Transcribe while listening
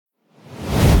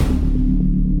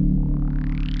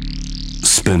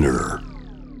Spinner.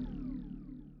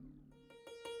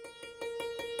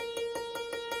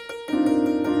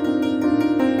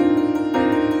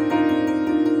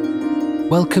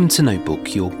 Welcome to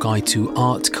Notebook, your guide to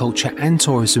art, culture and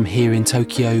tourism here in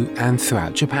Tokyo and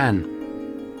throughout Japan.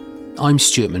 I'm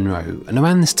Stuart Monroe, and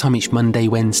around this time each Monday,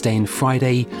 Wednesday and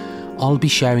Friday, I'll be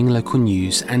sharing local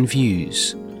news and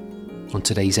views. On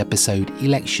today's episode,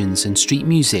 elections and street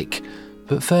music,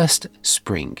 but first,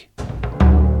 spring.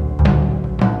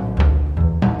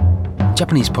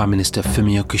 Japanese Prime Minister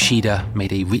Fumio Kishida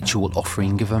made a ritual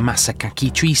offering of a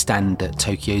masakaki tree stand at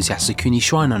Tokyo's Yasukuni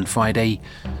Shrine on Friday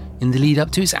in the lead up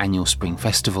to its annual spring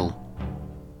festival.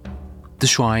 The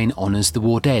shrine honours the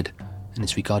war dead and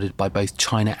is regarded by both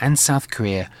China and South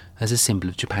Korea as a symbol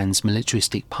of Japan's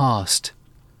militaristic past.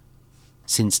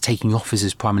 Since taking office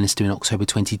as Prime Minister in October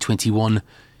 2021,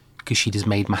 Kishida's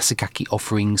made masakaki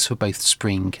offerings for both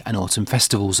spring and autumn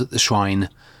festivals at the shrine,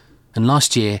 and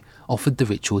last year offered the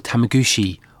ritual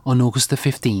Tamaguchi on August the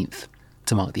 15th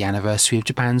to mark the anniversary of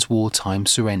Japan's wartime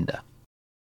surrender.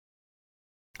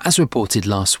 As reported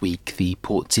last week, the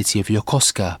port city of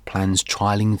Yokosuka plans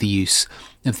trialling the use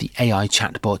of the AI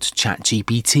chatbot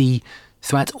ChatGPT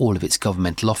throughout all of its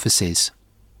governmental offices.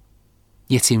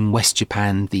 Yet in West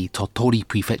Japan, the Tottori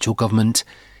prefectural government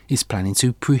is planning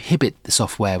to prohibit the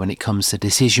software when it comes to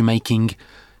decision-making,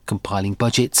 compiling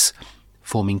budgets,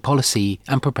 forming policy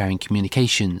and preparing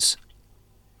communications.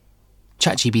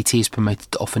 ChatGPT is promoted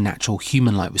to offer natural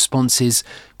human-like responses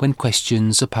when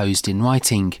questions are posed in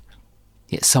writing.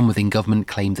 Yet some within government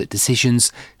claim that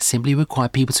decisions simply require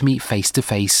people to meet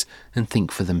face-to-face and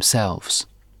think for themselves.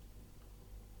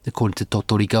 According to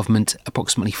Tottori government,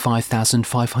 approximately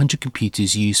 5,500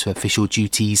 computers used for official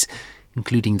duties,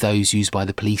 including those used by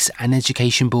the police and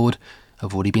education board,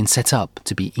 have already been set up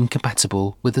to be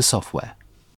incompatible with the software.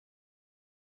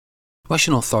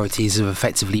 Russian authorities have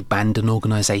effectively banned an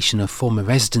organisation of former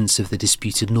residents of the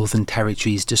disputed northern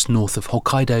territories just north of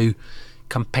Hokkaido,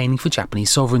 campaigning for Japanese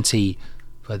sovereignty,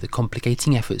 further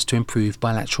complicating efforts to improve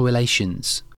bilateral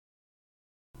relations.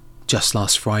 Just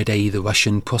last Friday, the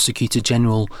Russian Prosecutor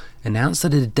General announced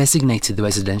that it had designated the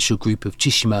residential group of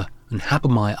Chishima and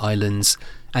Habamai Islands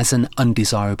as an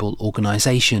undesirable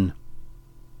organisation.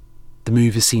 The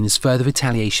move is seen as further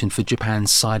retaliation for Japan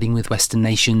siding with Western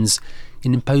nations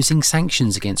in imposing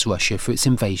sanctions against Russia for its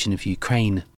invasion of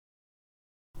Ukraine.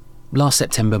 Last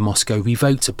September, Moscow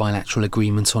revoked a bilateral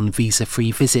agreement on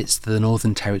visa-free visits to the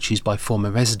Northern Territories by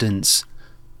former residents.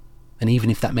 And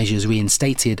even if that measure is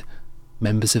reinstated,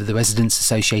 members of the Residents'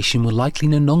 Association will likely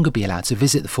no longer be allowed to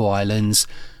visit the four islands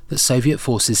that Soviet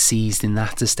forces seized in the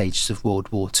latter stages of World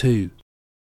War II.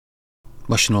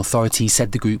 Russian authorities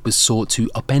said the group was sought to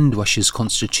upend Russia's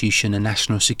constitution and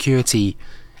national security,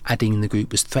 adding the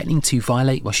group was threatening to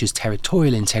violate Russia's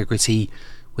territorial integrity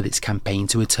with its campaign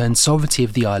to return sovereignty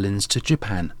of the islands to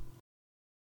Japan.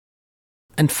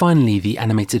 And finally, the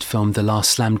animated film The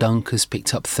Last Slam Dunk has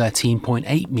picked up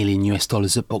 $13.8 million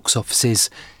at box offices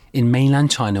in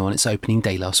mainland China on its opening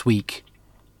day last week.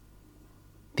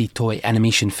 The toy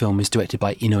animation film is directed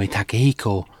by Inoue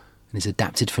Takehiko and is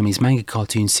adapted from his manga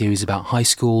cartoon series about high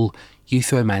school,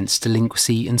 youth romance,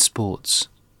 delinquency and sports.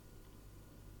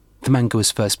 The manga was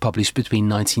first published between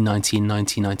 1990 and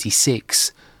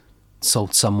 1996,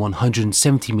 sold some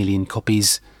 170 million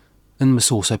copies, and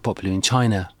was also popular in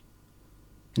China.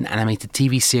 An animated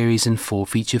TV series and 4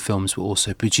 feature films were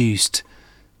also produced,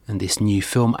 and this new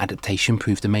film adaptation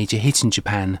proved a major hit in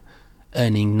Japan,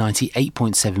 earning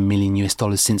 $98.7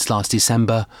 million since last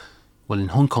December, while in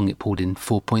Hong Kong it pulled in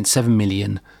 $4.7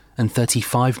 million and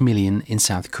 $35 million in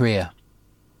South Korea.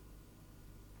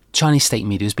 Chinese state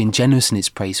media has been generous in its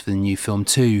praise for the new film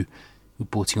too,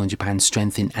 reporting on Japan's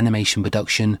strength in animation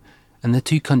production and the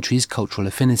two countries' cultural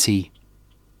affinity.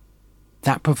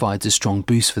 That provides a strong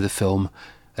boost for the film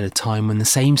at a time when the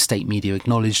same state media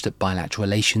acknowledged that bilateral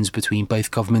relations between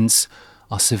both governments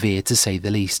are severe to say the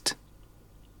least.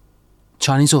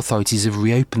 Chinese authorities have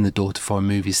reopened the door to foreign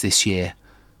movies this year,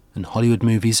 and Hollywood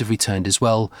movies have returned as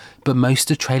well, but most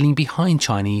are trailing behind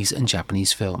Chinese and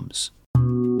Japanese films.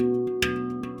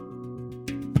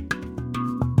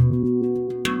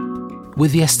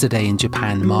 With yesterday in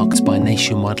Japan marked by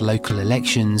nationwide local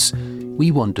elections, we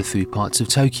wander through parts of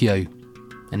Tokyo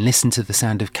and listen to the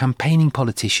sound of campaigning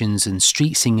politicians and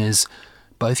street singers,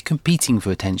 both competing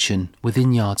for attention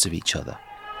within yards of each other.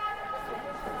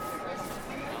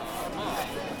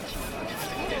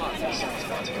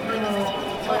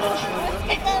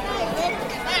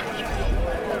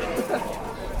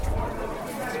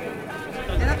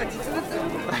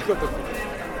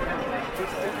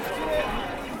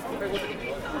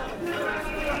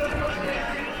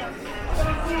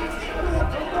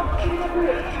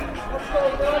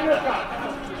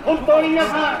 本当に皆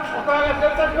さんお騒がせい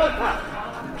たしました。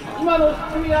今の仕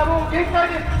組みはもう限界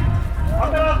です。新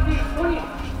しい人に新し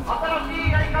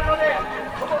いやり方で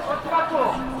この土地枠を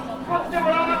使っても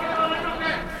らわなければなりませ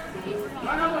ん。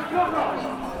長野京子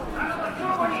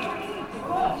にこ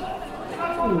の時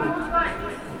間を感じたいそ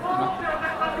う思って私た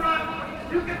ちは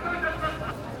集結をいたしました。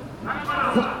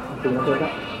長野から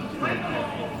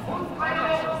本会を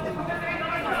進めていた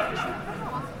だきます。改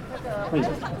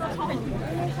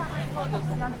め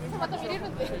まし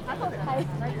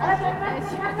て、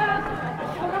皆さん、こ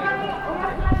の場にお集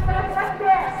まりいただきまして、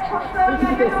本当にありが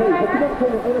とうございます。ご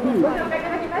紹介いた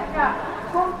だきました、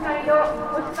今回の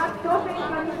星間総選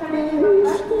挙にチャレンジしま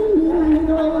す。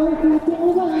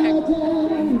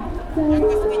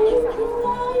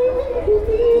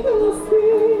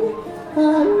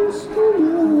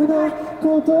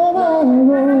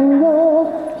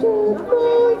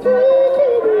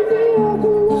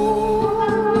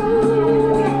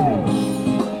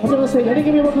やり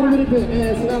気味ボトルグループ、ス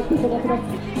ナックそばプラス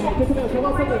曲名を飛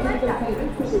ばさず聴いてください。いよ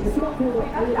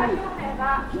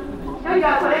いよ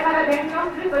これから勉強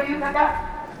するという方、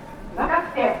若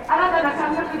くて新たな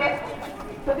感覚で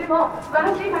とても素晴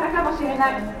らしい方かもしれ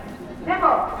ない。で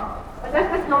も私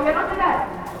たちの親の世代、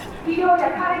医療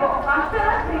や介護、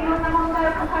新しいいろんな問題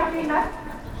を抱えています。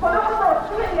このことを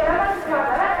全てやらなくては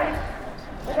ならない。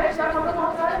私は子供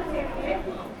を育てているので、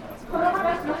子供た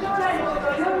ちの将来のこと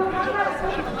をいろいろ考える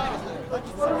とき、子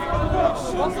供のことを持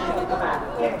つことが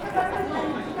結果的に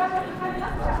時間がかかりま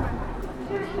すが、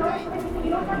宗教的にい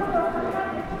ろんなことを考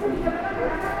えて作りやらなきゃな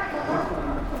らないことを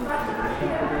待ってます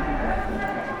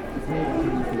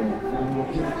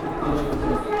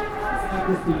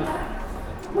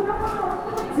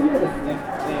次はですね、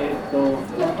若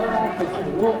者たち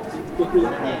を1曲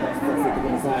させてく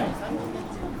ださい。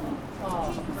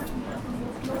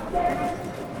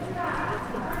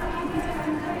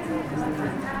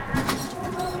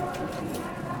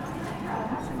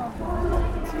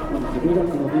10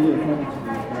月の23日に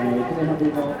1年半ぶ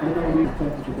りのアルバムリリースチャ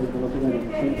ンスということがしてい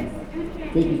ます。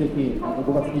ぜひぜひ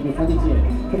5月23日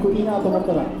曲いいなと思っ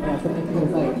たら遊びに来てくだ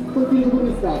さい。これ聞いてくるん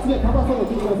ですが、次はタバソンを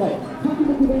聴いてください。各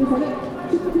国連鎖で元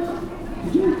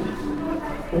気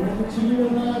お口を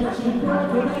回るちこの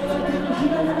手のひ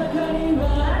らの中には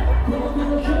この手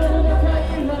のひらの中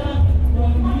には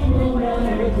何もない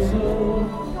けど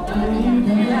ありがた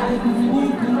いに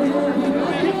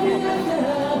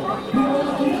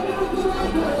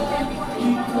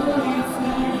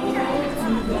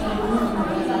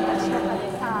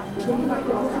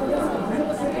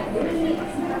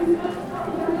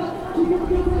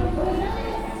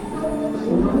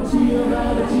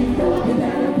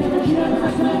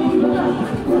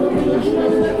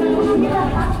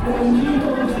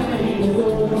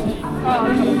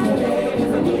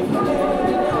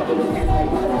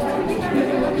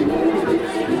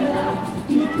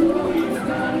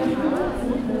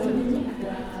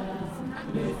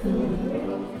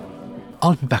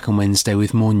I'll be back on Wednesday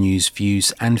with more news,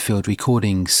 views and field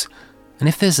recordings. And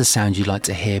if there's a sound you'd like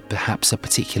to hear, perhaps a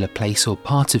particular place or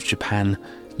part of Japan,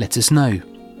 let us know.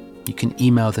 You can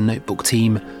email the Notebook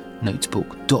team,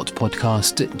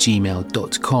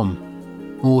 notebook.podcast@gmail.com,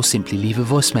 or simply leave a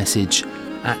voice message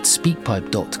at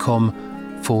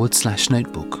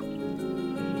speakpipe.com/notebook.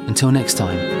 Until next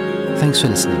time, thanks for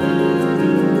listening.